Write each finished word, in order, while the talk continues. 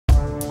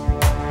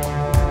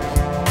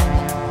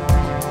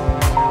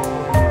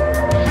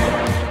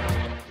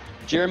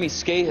Jeremy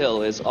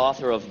Scahill is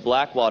author of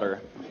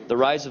Blackwater, The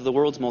Rise of the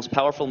World's Most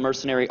Powerful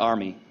Mercenary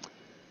Army.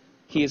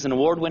 He is an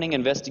award-winning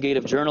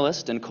investigative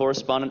journalist and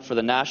correspondent for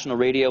the national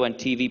radio and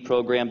TV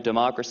program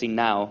Democracy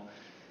Now!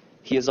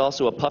 He is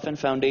also a Puffin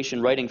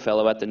Foundation Writing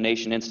Fellow at the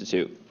Nation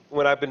Institute.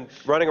 When I've been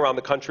running around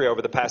the country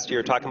over the past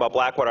year talking about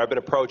Blackwater, I've been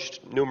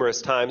approached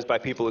numerous times by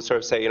people who sort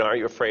of say, are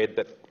you afraid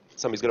that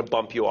somebody's going to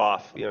bump you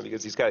off?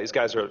 Because these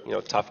guys are,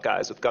 tough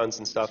guys with guns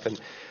and stuff.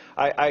 And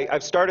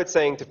I've started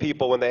saying to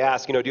people when they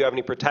ask, do you have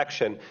any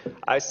protection?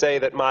 I say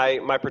that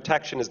my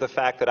protection is the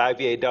fact that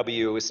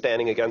IVAW is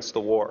standing against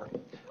the war.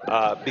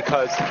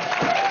 Because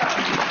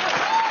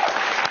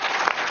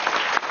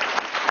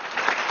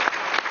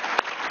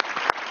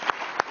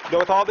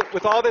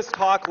with all this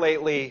talk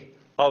lately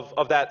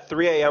of that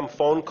 3 a.m.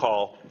 phone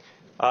call,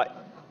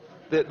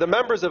 the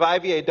members of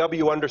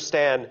IVAW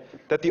understand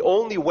that the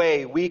only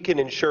way we can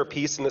ensure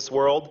peace in this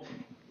world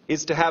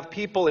is to have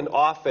people in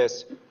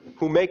office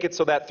who make it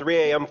so that 3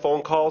 a.m.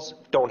 phone calls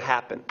don't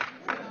happen.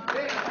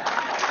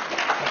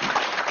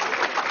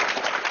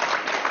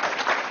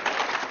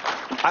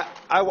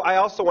 I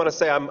also want to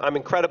say I'm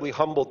incredibly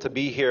humbled to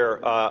be here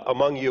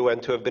among you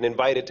and to have been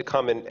invited to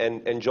come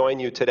and join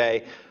you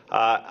today.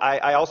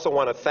 I also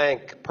want to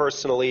thank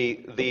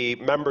personally the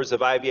members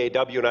of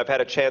IVAW, and I've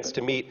had a chance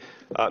to meet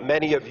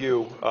many of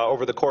you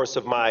over the course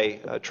of my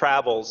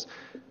travels,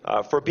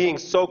 for being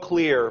so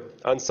clear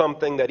on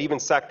something that even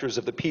sectors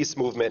of the peace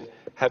movement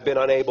have been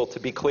unable to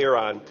be clear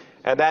on,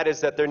 and that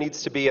is that there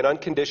needs to be an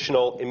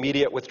unconditional,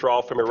 immediate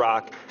withdrawal from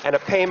Iraq and a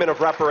payment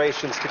of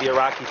reparations to the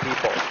Iraqi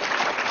people.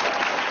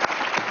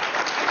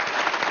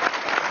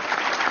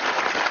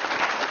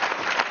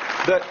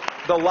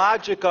 The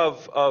logic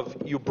of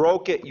you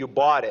broke it, you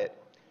bought it,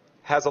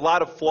 has a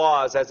lot of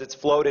flaws as it's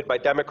floated by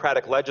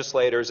Democratic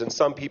legislators and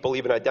some people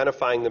even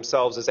identifying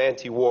themselves as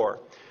anti-war.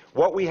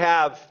 What we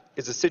have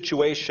is a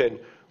situation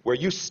where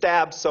you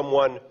stab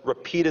someone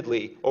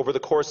repeatedly over the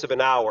course of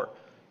an hour,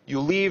 you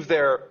leave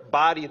their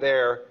body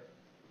there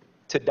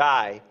to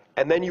die,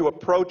 and then you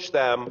approach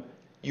them,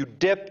 you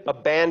dip a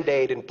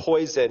Band-Aid in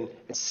poison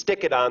and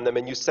stick it on them,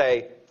 and you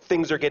say,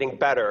 things are getting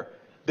better.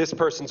 This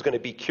person's going to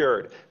be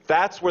cured.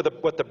 That's where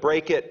what the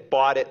break it,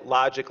 bought it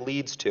logic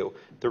leads to.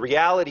 The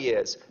reality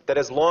is that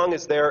as long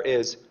as there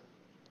is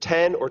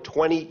 10 or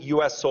 20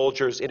 U.S.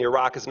 soldiers in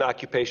Iraq as an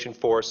occupation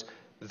force,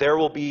 there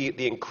will be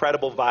the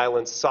incredible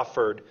violence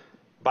suffered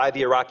by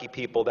the Iraqi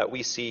people that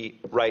we see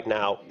right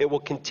now. It will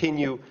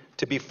continue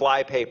to be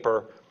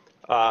flypaper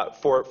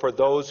for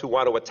those who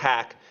want to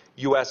attack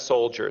U.S.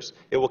 soldiers.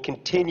 It will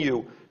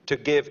continue to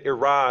give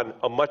Iran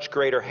a much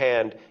greater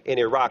hand in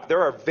Iraq.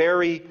 There are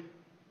very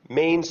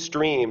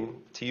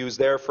mainstream, to use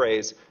their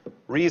phrase,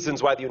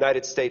 reasons why the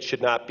United States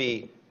should not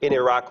be in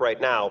Iraq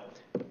right now.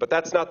 But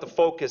that's not the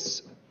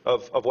focus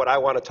of what I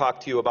want to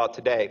talk to you about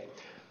today.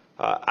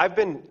 I've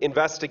been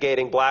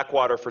investigating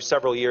Blackwater for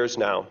several years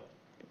now,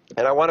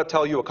 and I want to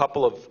tell you a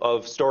couple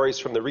of stories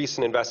from the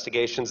recent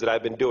investigations that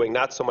I've been doing,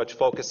 not so much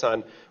focus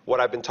on what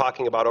I've been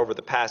talking about over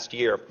the past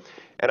year.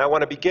 And I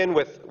want to begin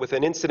with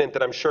an incident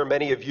that I'm sure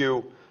many of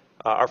you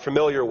are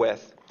familiar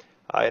with.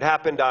 It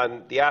happened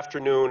on the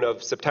afternoon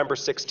of September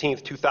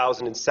 16th,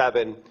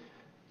 2007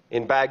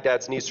 in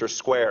Baghdad's Nisr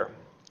Square.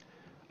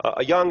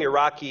 A young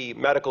Iraqi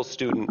medical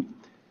student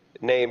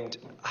named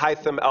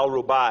Haitham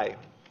al-Rubai,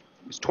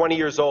 who's 20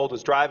 years old,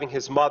 was driving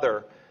his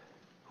mother,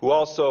 who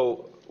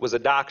also was a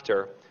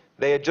doctor.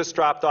 They had just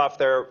dropped off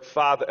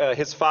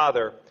his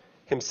father,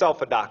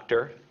 himself a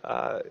doctor.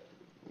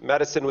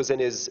 Medicine was in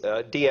his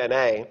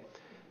DNA.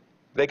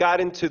 They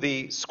got into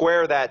the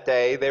square that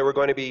day. They were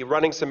going to be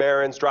running some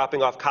errands,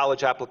 dropping off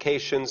college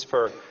applications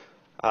for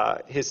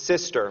his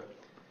sister.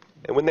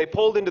 And when they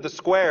pulled into the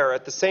square,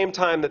 at the same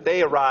time that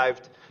they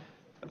arrived,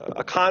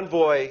 a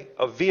convoy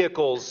of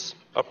vehicles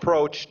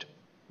approached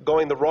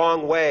going the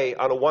wrong way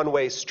on a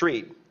one-way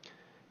street.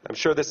 I'm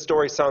sure this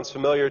story sounds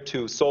familiar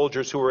to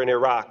soldiers who were in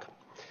Iraq.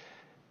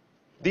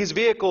 These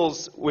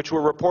vehicles, which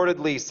were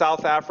reportedly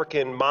South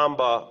African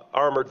Mamba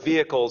armored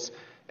vehicles,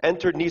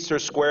 entered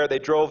Nisr Square. They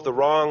drove the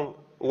wrong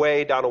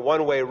way down a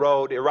one-way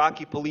road.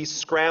 Iraqi police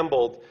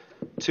scrambled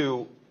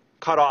to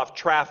cut off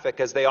traffic,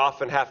 as they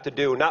often have to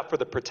do, not for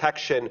the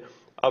protection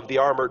of the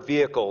armored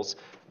vehicles,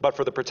 but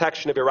for the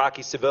protection of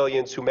Iraqi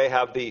civilians who may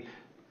have the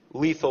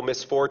lethal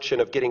misfortune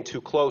of getting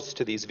too close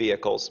to these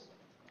vehicles.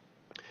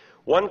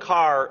 One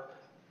car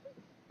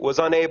was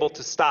unable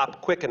to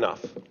stop quick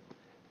enough,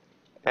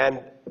 and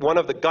one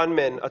of the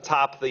gunmen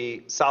atop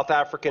the South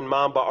African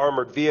Mamba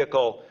armored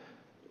vehicle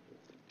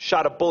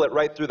shot a bullet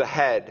right through the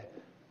head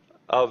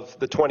of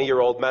the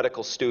 20-year-old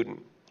medical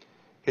student.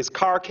 His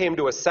car came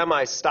to a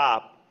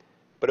semi-stop,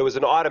 but it was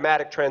an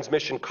automatic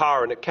transmission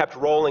car, and it kept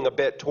rolling a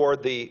bit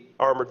toward the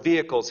armored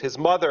vehicles. His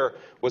mother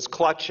was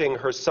clutching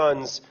her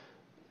son's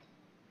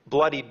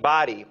bloodied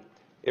body.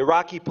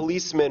 Iraqi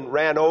policemen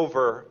ran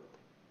over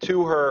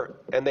to her,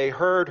 and they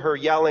heard her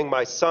yelling,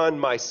 my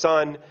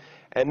son,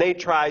 and they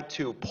tried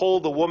to pull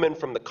the woman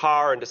from the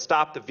car and to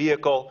stop the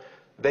vehicle.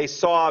 They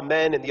saw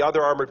men in the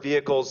other armored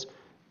vehicles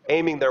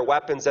aiming their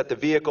weapons at the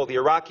vehicle. The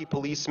Iraqi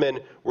policemen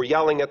were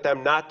yelling at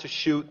them not to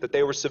shoot, that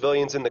they were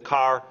civilians in the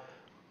car.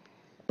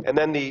 And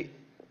then the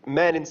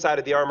men inside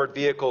of the armored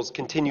vehicles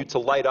continued to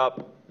light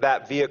up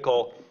that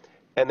vehicle,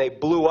 and they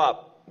blew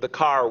up the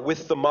car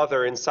with the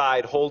mother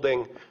inside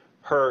holding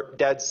her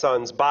dead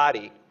son's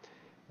body.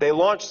 They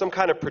launched some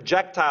kind of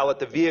projectile at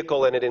the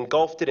vehicle, and it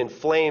engulfed it in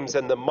flames,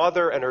 and the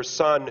mother and her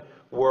son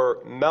were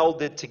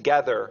melded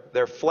together.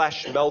 Their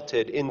flesh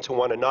melted into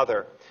one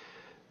another.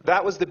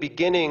 That was the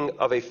beginning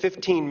of a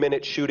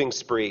 15-minute shooting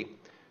spree,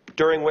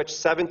 during which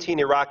 17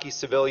 Iraqi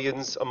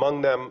civilians,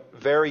 among them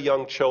very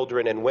young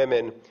children and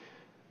women,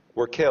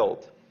 were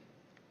killed.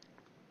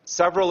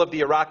 Several of the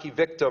Iraqi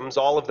victims,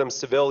 all of them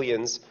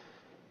civilians,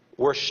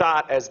 were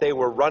shot as they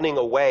were running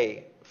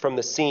away from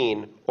the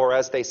scene or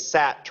as they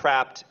sat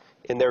trapped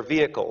in their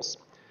vehicles.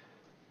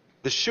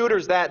 The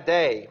shooters that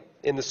day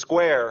in the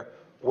square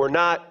were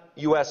not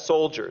U.S.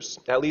 soldiers,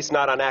 at least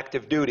not on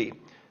active duty,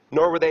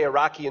 nor were they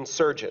Iraqi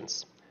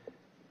insurgents.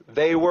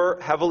 They were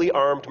heavily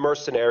armed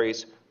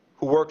mercenaries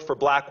who worked for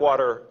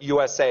Blackwater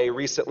USA,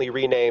 recently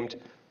renamed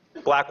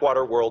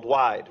Blackwater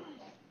Worldwide.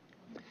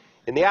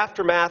 In the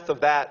aftermath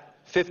of that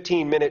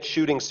 15-minute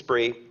shooting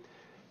spree,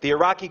 the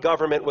Iraqi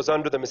government was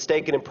under the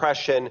mistaken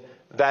impression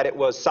that it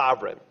was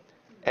sovereign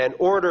and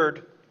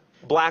ordered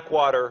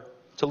Blackwater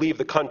to leave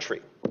the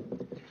country.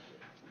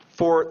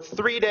 For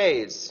 3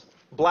 days,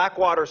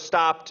 Blackwater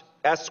stopped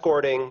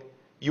escorting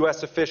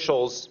U.S.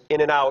 officials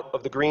in and out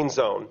of the Green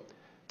Zone.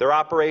 Their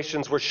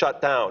operations were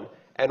shut down.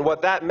 And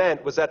what that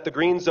meant was that the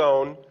Green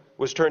Zone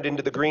was turned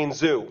into the Green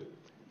Zoo.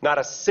 Not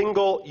a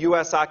single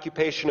U.S.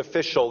 occupation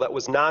official that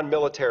was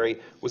non-military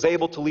was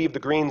able to leave the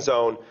Green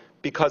Zone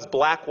because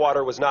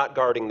Blackwater was not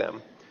guarding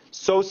them.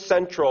 So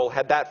central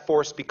had that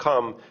force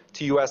become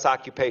to U.S.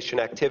 occupation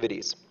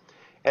activities.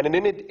 And an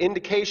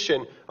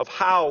indication of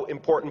how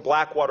important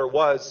Blackwater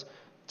was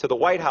to the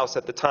White House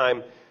at the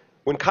time,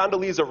 when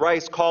Condoleezza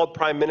Rice called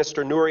Prime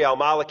Minister Nouri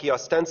al-Maliki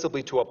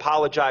ostensibly to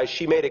apologize,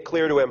 she made it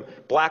clear to him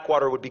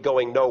Blackwater would be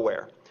going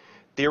nowhere.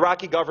 The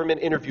Iraqi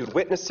government interviewed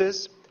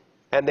witnesses,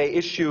 and they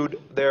issued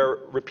their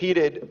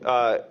repeated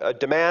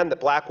demand that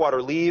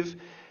Blackwater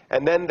leave,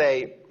 and then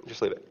they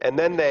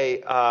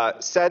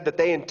said that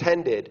they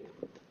intended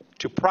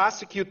to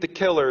prosecute the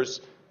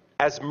killers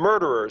as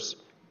murderers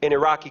in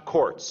Iraqi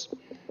courts.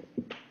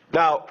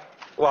 Now,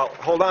 well,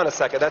 hold on a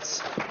second.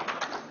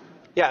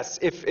 Yes,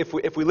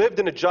 if we lived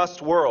in a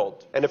just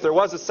world, and if there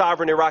was a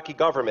sovereign Iraqi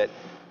government,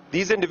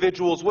 these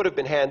individuals would have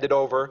been handed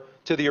over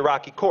to the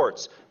Iraqi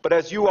courts. But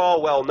as you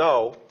all well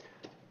know,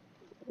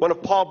 one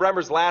of Paul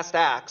Bremer's last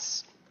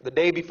acts, the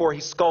day before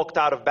he skulked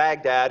out of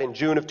Baghdad in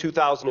June of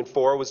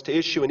 2004, was to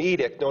issue an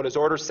edict known as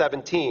Order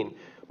 17,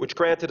 which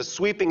granted a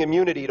sweeping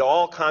immunity to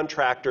all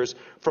contractors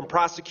from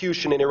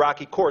prosecution in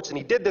Iraqi courts. And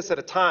he did this at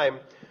a time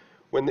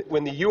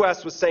when the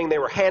U.S. was saying they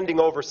were handing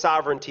over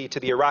sovereignty to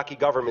the Iraqi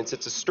governments.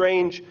 It's a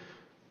strange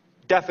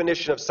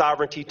definition of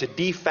sovereignty to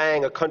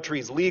defang a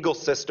country's legal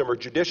system or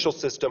judicial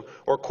system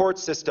or court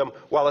system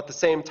while at the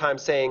same time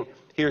saying,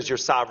 here's your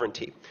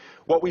sovereignty.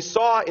 What we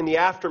saw in the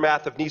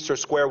aftermath of Nisour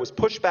Square was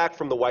pushback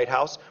from the White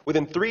House.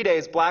 Within 3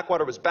 days,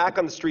 Blackwater was back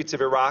on the streets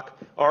of Iraq,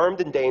 armed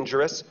and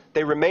dangerous.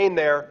 They remain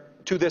there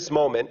to this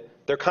moment.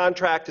 Their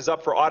contract is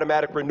up for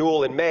automatic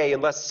renewal in May.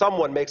 Unless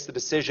someone makes the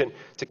decision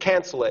to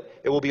cancel it,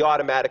 it will be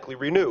automatically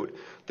renewed.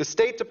 The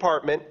State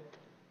Department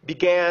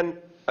began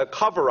a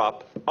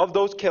cover-up of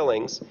those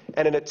killings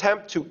and an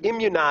attempt to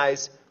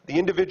immunize the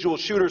individual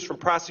shooters from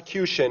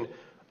prosecution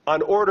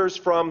on orders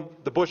from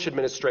the Bush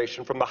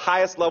administration, from the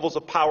highest levels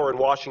of power in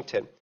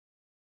Washington.